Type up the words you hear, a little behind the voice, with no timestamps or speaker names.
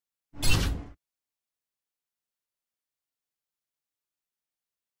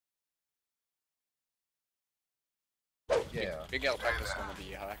Big L pack is gonna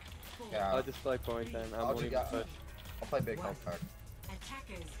be a hack. Yeah. I'll just play point then. I won't even push. I'll play big health pack.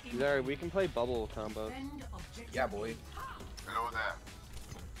 Zary, we can play bubble combos. Yeah, boy. Below there.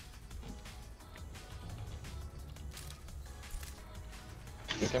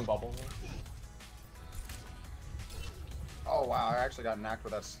 You can bubble me. Oh wow, I actually got knocked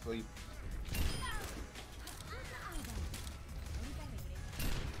with that sleep.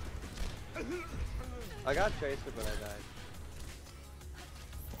 I got Tracer, but I died.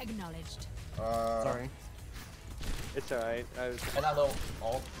 Acknowledged. Sorry. It's alright. I was. And I don't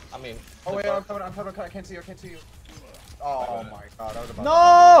ult. I mean. Oh wait, I'm coming, I can't see you, I can't see you. Oh my god, I was about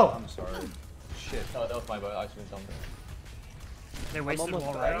No! I'm sorry. Shit. No, that was my bad. I should have jumped. They wasted almost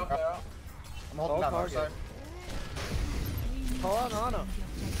wall died. right. I'm holding down target. our side. Call on Ana.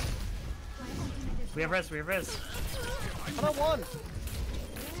 We have res, we have res. Ana one.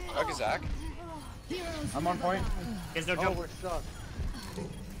 Okay, Zach. I'm on point. There's no Oh, jump. we're stuck.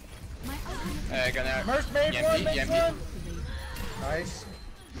 Gonna. Merc made EMP, one, made EMP. one! Nice.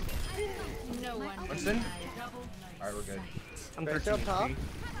 No one. Winston? Alright, we're good. I'm Tracer 13 up top. HP.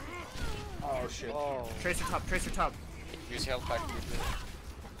 Oh shit. Oh. Tracer top, Tracer top. Use health pack.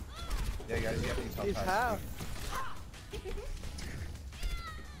 Yeah, guys, you have to use health He's pack. half.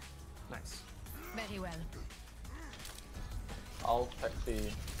 Nice. Very well. I'll check the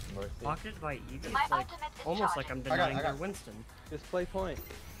mercy. Pocketed by Eeveea. It's like almost like I'm denying their Winston. Just play point.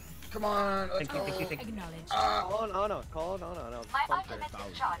 Come on, let's Thank you, go. thank you, thank you. Acknowledged. Call on Ana. Call on Ana. No, pump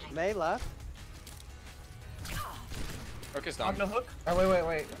her. May left. Hook is Hog, down. no hook. Oh,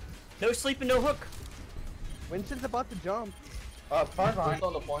 wait. No sleep and no hook. Winston's about to jump. Far behind. Who's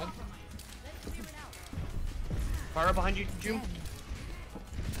on the point? Fire behind you, Joom.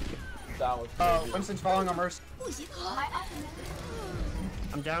 That was Winston's falling on Mercy.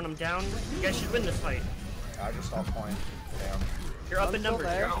 I'm down, I'm down. You guys should win this fight. I just saw point. Damn. You're up I'm in still numbers,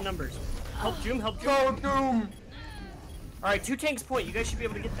 there. you're up in numbers. Help Joom, help Joom. Go, Doom! Alright, 2 tanks point, you guys should be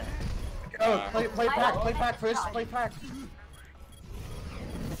able to get that. Go, play pack, Fizz, play pack.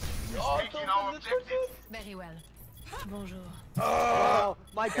 Taking our objective. Very well. Bonjour. Oh,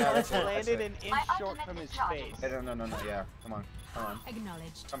 my Yeah, bullet that's landed it. an inch short from his face. Hey, no, yeah. Come on.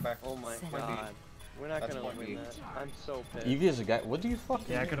 Acknowledged. Come back. Oh my Seven. god. We're not That's gonna one win week. that. I'm so pissed. Eeveea's a guy. What do you fucking?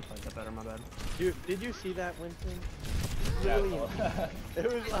 Yeah, I could have played that better, my bad. Did you see that, Winston? Yeah, Really?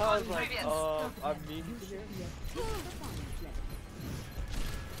 It was. I was like, I'm needed here.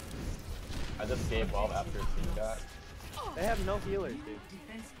 I just gave up after seeing that. They have no healers, dude.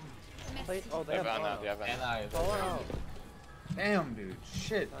 Play, oh, they They have have Ana, Ana. they have And Ana. Call her out. Damn, dude.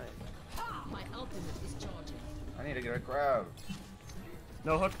 Shit. Nice. My ultimate is charging. I need to get a crowd.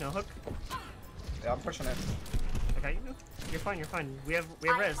 No hook, no hook. Yeah, I'm pushing it. Okay, you're fine, you're fine. We have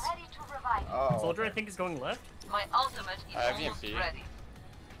res. Oh. Soldier, I okay. think, is going left. My ultimate is I have almost EMP. ready.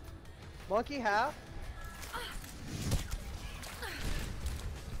 Monkey half.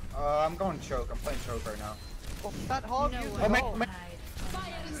 I'm going choke. I'm playing choke right now. Oh, that hog No used one the make- ult. make-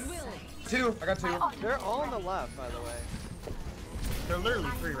 Fire at will. 2. I got 2. They're all on the left, by the way. They're literally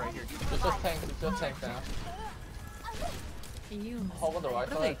 3 right here. It's just tank. It's just tank now. You must. Hold on the right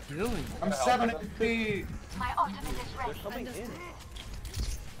What are they side. doing? I'm 7 HP. My ultimate is They're ready. coming in. Understood.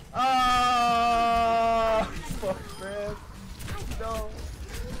 Fuck, man. No.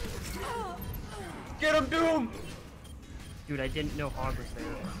 Get him, Doom! Dude, I didn't know Hog was there.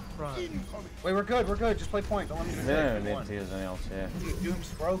 Right. Wait, we're good. Just play point. Don't let me do Yeah, it. I didn't see anything else, yeah. Dude, Doom's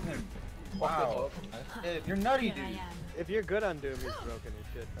broken. Wow. Dude, you're nutty, dude. If you're good on Doom, he's broken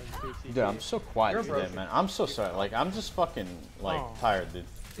as shit. On 2 CP. Dude, I'm so quiet You're today, broken. man. I'm so sorry. Like, I'm just fucking like Oh. tired, dude.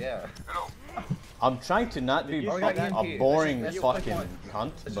 Yeah. I'm trying to not be you see that fucking EMP? a boring Let's just play fucking point.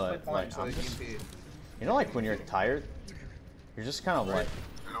 cunt, Let's just play but point like so I'm they just, can you know, like when you're tired, you're just kind of like.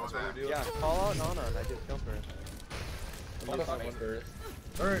 Below there. Yeah, call out Ana and I just jump her. They're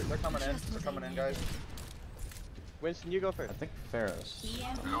coming in, guys. Winston, you go first. I think Ferris.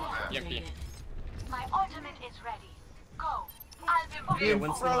 Below there. EMP. My ultimate is ready. Go. I'll be moving. Yeah,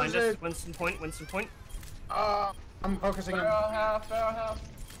 Winston behind us. Winston point. I'm focusing him.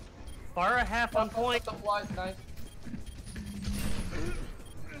 Fire a half on point.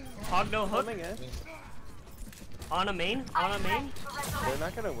 Hog no hook. Coming in. On a main. They're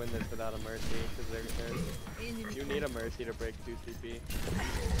not gonna win this without a mercy, because you need a mercy to break 2 CP.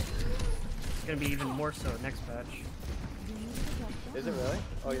 It's gonna be even more so next patch. Is it really?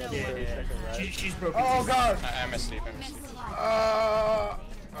 Oh yeah, Yeah, 30-second rest. She's broken. Oh god! I'm asleep, I'm asleep.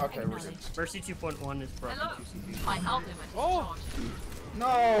 Okay, we're good. Mercy 2.1 is broken 2 CP. My ultimate is Oh!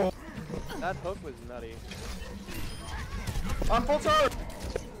 No! That hook was nutty. I'm full charge!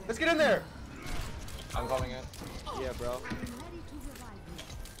 Let's get in there! I'm coming in. Yeah, bro.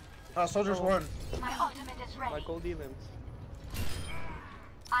 Soldier's one. My ultimate is My ready. gold evens.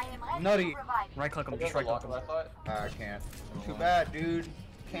 I am ready Nutty. to provide. Right click him, There's just a right lot click of him. I thought. I can't. Too bad, dude.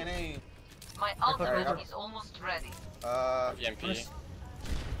 Can't aim. My ultimate ultimate is almost ready. EMP.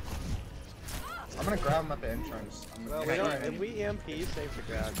 I'm gonna grab him at the entrance. Well, we don't, if we EMP, save the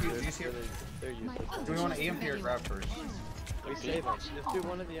grab. You They're, see- they're useless. Do we want to EMP or grab first? We save them. Just do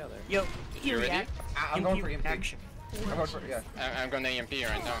one or the other. Yo, You ready? react. I'm going for EMP. Action. I'm going for, yeah. I'm gonna EMP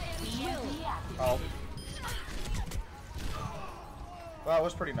right now. Oh. Well, it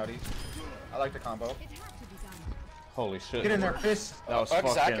was pretty nutty. I like the combo. Holy shit. Get in there, fist. That was Zach,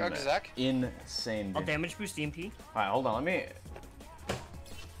 fucking Zach. insane, I'll dude. damage boost EMP. Alright, hold on, let me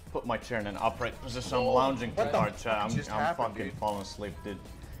put my chair in an upright position. I'm lounging too What the hard, chat. fuck I'm just happened, fucking dude? falling asleep, dude.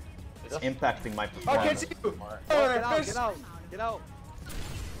 It's impacting my Oh, I can't performance. see you. Oh, Oh, get out, fist. get out, get out.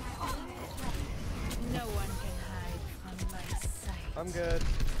 No one can hide from my sight. I'm good.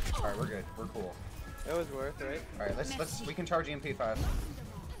 Alright, we're good. We're cool. It was worth, right? Alright, we can charge EMP fast.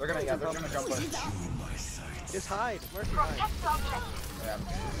 They're gonna jump us. Just hide. Mercy hide. Protect the objective.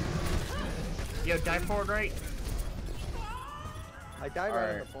 Yeah. Yo, dive forward right. I died right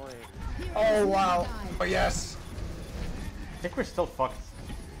Alright. at the point. Oh, wow. Oh, yes. I think we're still fucked,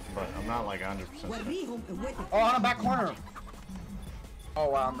 but I'm not like 100%. Oh, on the back corner. Oh,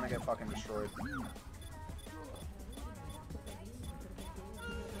 wow, I'm gonna get fucking destroyed.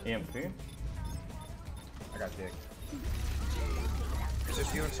 EMP? I got dick. It's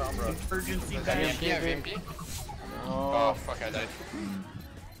just you and Sombra. Urgency Is back. EMP, EMP. Oh, Oh, fuck, I died.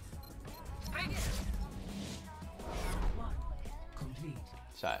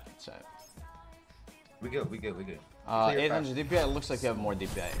 sad, sad. We good, we good, we good. 800 DPI, it looks like you have more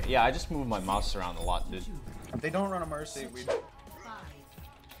DPI. Yeah, I just moved my mouse around a lot, dude. If they don't run a mercy, we... 5,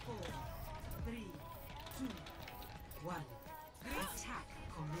 4, 3, 2, 1. Attack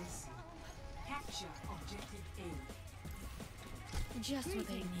commencing. Capture objective A. Just what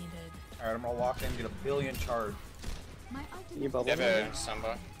they needed. Alright, I'm gonna walk in, get a billion charge. My Can you ultimate. bubble Yeah, me? but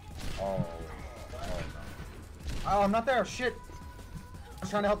Samba. Oh. Oh, no. Oh, I'm not there, shit! I'm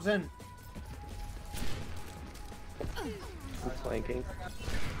trying to help Zen. I'm flanking.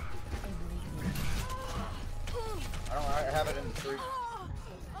 I have it in 3.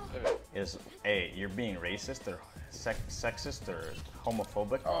 Is, hey, you're being racist or sexist or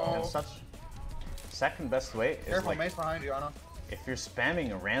homophobic Oh. and such. Second best way is Careful, like, Mace behind you, Anna. if you're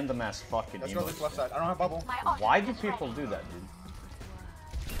spamming a random ass fucking Let's go this emote. left side. I don't have bubble. My ultimate Why do is people ready. do that, dude?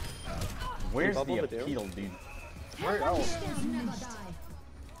 Where's bubble the to do? appeal, dude? Where? Oh. Never die.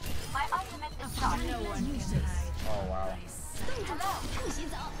 My ultimate is charged. No one can hide. Oh, wow.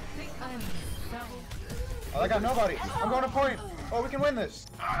 I'm Oh, I got nobody. I'm going to point. Oh, we can win this.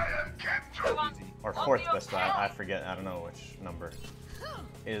 Easy. Or fourth best, I forget, I don't know which number.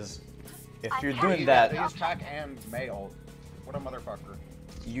 Is, if you're can't doing They that, use pack and May ult. What a motherfucker.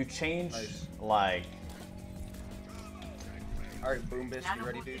 you change, Nice. like, Alright, Boom Bish, you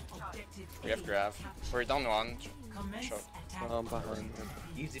ready, dude? Objective We have grab. We're down one. Commence Shot. attack. Behind him.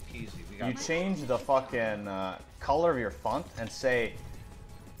 Easy peasy. We you got change the fucking color of your font and say,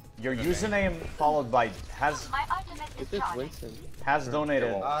 your username followed by has My ultimate is It's just charged. Winston. has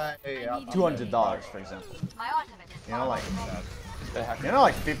donated $200, for example. My ultimate is You know, like, that. you know,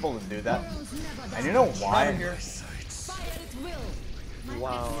 like people that do that, and you know Right why? here. fire at will.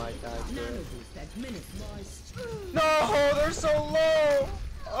 Wow, I died to it. No, they're so low.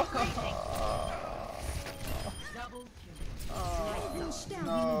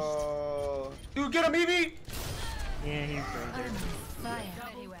 No. Dude, get him, Eevee. Yeah, he's right there. Fire.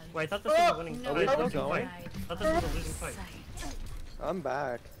 Very well. Wait, I thought this was a winning No we fight. still Losing going? fight. I thought this was a losing fight. Sight. I'm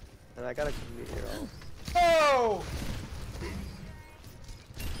back. And I gotta complete here all. Oh.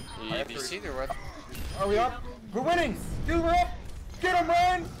 You DC or what? Are we up? We're winning. Dude, we're up. Get him,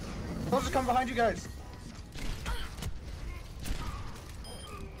 Ryan. I'll just come behind you guys.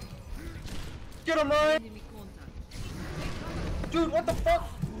 Get him, Ryan. Dude, what the fuck?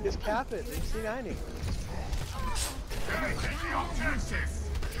 Just cap it. It's C90.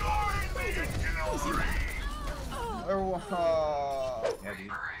 Yeah,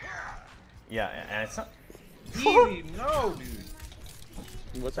 dude. Yeah, and it's not. Eevee, no,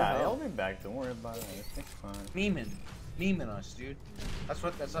 dude. What the I'll hell? be back. Don't worry about it. It's fine. Memeing us, dude. That's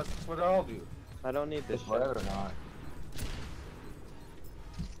what they all do. I don't need this shit. or not.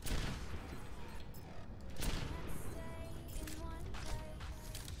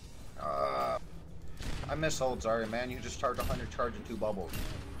 I miss old Zarya, man. You just charge 100 charge and 2 bubbles.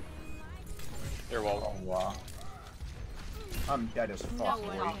 They're wall. Oh wow. I'm dead as No fuck. one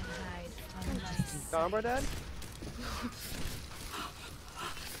can hide from my sight. Sombra dead?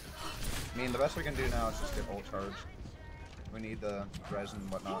 I mean, the best we can do now is just get ult charged. We need the res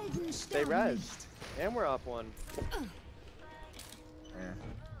and whatnot. They res. And we're up one. Yeah.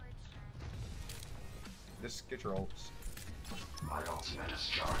 Just get your ults. My ultimate is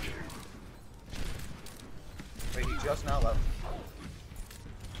charging. Wait, he just now left.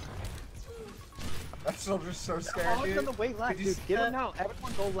 That's still just so scared, Oh, he's dude. on the way left, Did you dude. see Get him that? now.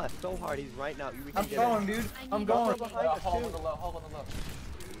 Everyone go left so hard. He's right now. We can I'm get going, him. dude. I'm Go going. behind us, Hold too. on the left, hold on the left.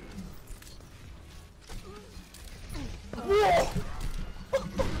 Whoa!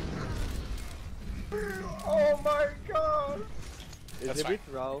 Oh my god! Is it we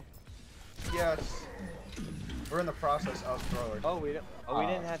throw? Yes. We're in the process of throwing. Oh, we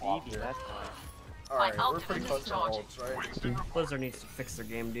didn't have Eevee. That's why. Alright, we're pretty close to ults, right? Blizzard needs to fix their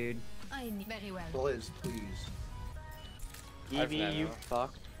game, dude. I need very well. Blizz, please. Eevee, you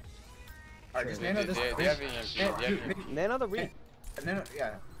fuck. Alright, just They nano this. have EMP. They have EMP. Nano the read. Nano,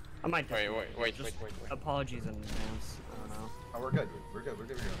 yeah. I might just Wait. apologies in advance. I don't know. Oh, we're good, dude. We're good.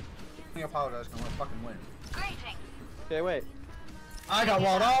 We apologize because we're fucking win. Greetings. Okay, wait. I got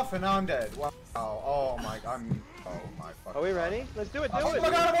walled off and now I'm dead. Wow. Oh my. Oh my fucking. Are we ready? Let's do it. Do Oh it. my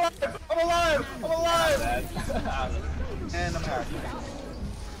god, I'm alive! I'm alive! And I'm happy.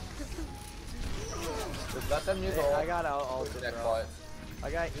 Just let them use Hey, ult. I got out all the Next bro. fight.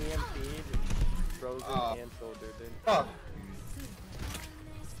 I got EMP'd, frozen, and soldier, dude. Fuck.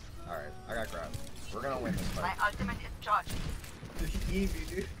 Alright, I got grabbed. We're gonna win this My fight. ultimate is charged. Eevee,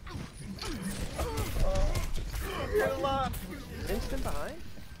 dude. Instant behind?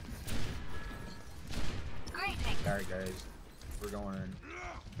 Greetings. Alright, guys. We're going in.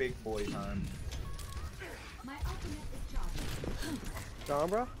 Big boy time. My ultimate is charged.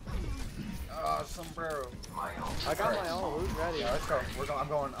 Sombra? Sombrero. I got my ult. Who's ready? Yeah, let's go. We're going. I'm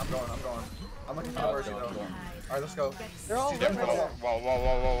going. I'm looking for the mercy though. Alright, let's go. They're all She's definitely ready.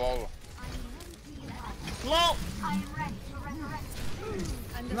 gonna walk. Whoa. I am ready to resurrect.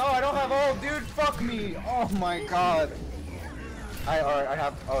 No, I don't have ult, dude. Fuck me. Oh my god. Alright, I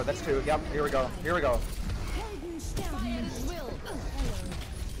have. Oh, that's two. Yep. Here we go. Fire at will.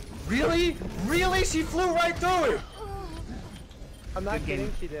 Really? Really? She flew right through it. I'm not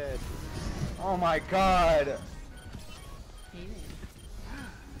kidding, she did. Oh my god.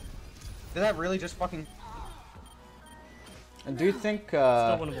 Did that really just fucking? And do you think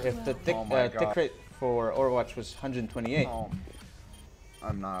winnable. if the tick, Oh my tick God. rate for Overwatch was 128,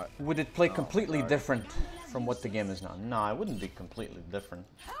 I'm not. would it play Oh, completely God. different from what the game is now? No, it wouldn't be completely different.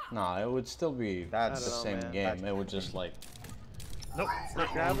 No, it would still be That's- the I don't same know, man. game. It would just like Nope, it's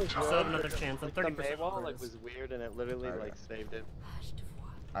not Grab wrong. was Still good. have another chance. I'm Like the 30% Maywall like for was this. weird and it literally Alright. like saved it.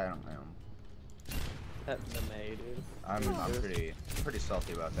 I am. That's the May, dude. I'm pretty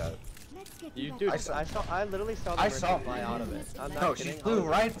salty about that. Let's get You back dude, I saw- I literally saw the I mercy saw- fly out of it. I'm not No, she kidding. flew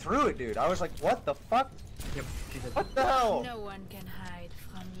right through it, dude. I was like, what the fuck? Yep, she did. What the hell? No one can hide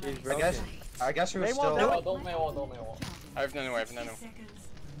from She's my broken. I guess it was Maywall, still. that Oh, don't Maywall, don't Maywall. I have nano.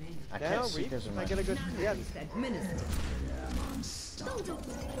 Now, see Reed, this I get a good. Yeah.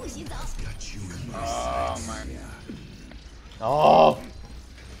 Oh my. oh.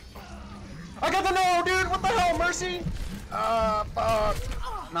 I got the no, dude. What the hell, Mercy? Fuck.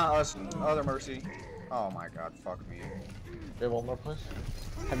 Not us. Other Mercy. Oh my god. Fuck me. Okay, one more push.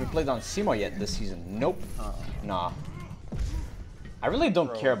 Have you played on Simo yet this season? Nope. Uh-uh. Nah. I really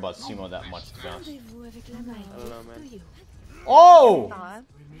don't care about Simo that much, to be honest. Rendezvous avec la main. I don't know, man. Do you? Oh!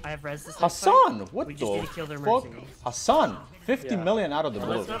 I have res this next Hassan! fight. What We the just need to kill their fuck? mercy. Hassan! 50 Yeah. million out of the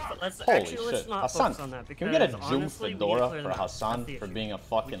blue. Let's not, let's Holy actually let's shit. not Hassan, focus on that because can we get a Joom honestly, we need to Fedora clear for them out. Hassan That's the for issue. being a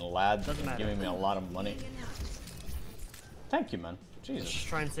fucking lad Doesn't and matter. giving me a lot of money? Thank you, man. Let's Jesus. just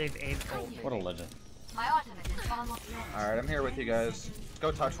try and save Abe ult. What a legend. My ultimate is almost ready. Alright, I'm here with you guys. Let's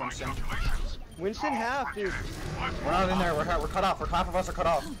go touch Winston. Winston half, dude. We're not in there. We're cut off. Half of us are cut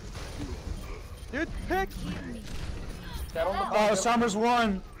off. Dude, pick. Get on the Oh, point. Summer's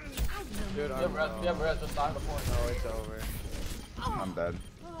won. Dude, You have res, just sign the point. No, it's over. I'm dead.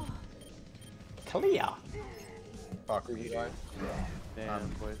 Kalia. Fuck You me. guys. Damn,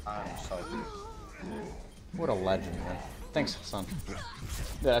 boys. I'm salty. What a legend, man. Thanks, Hassan.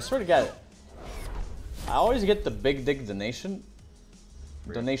 Dude, I swear to God, I always get the big dig donations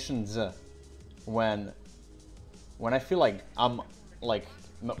when I feel like I'm like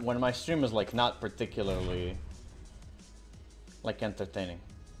when my stream is like not particularly like entertaining.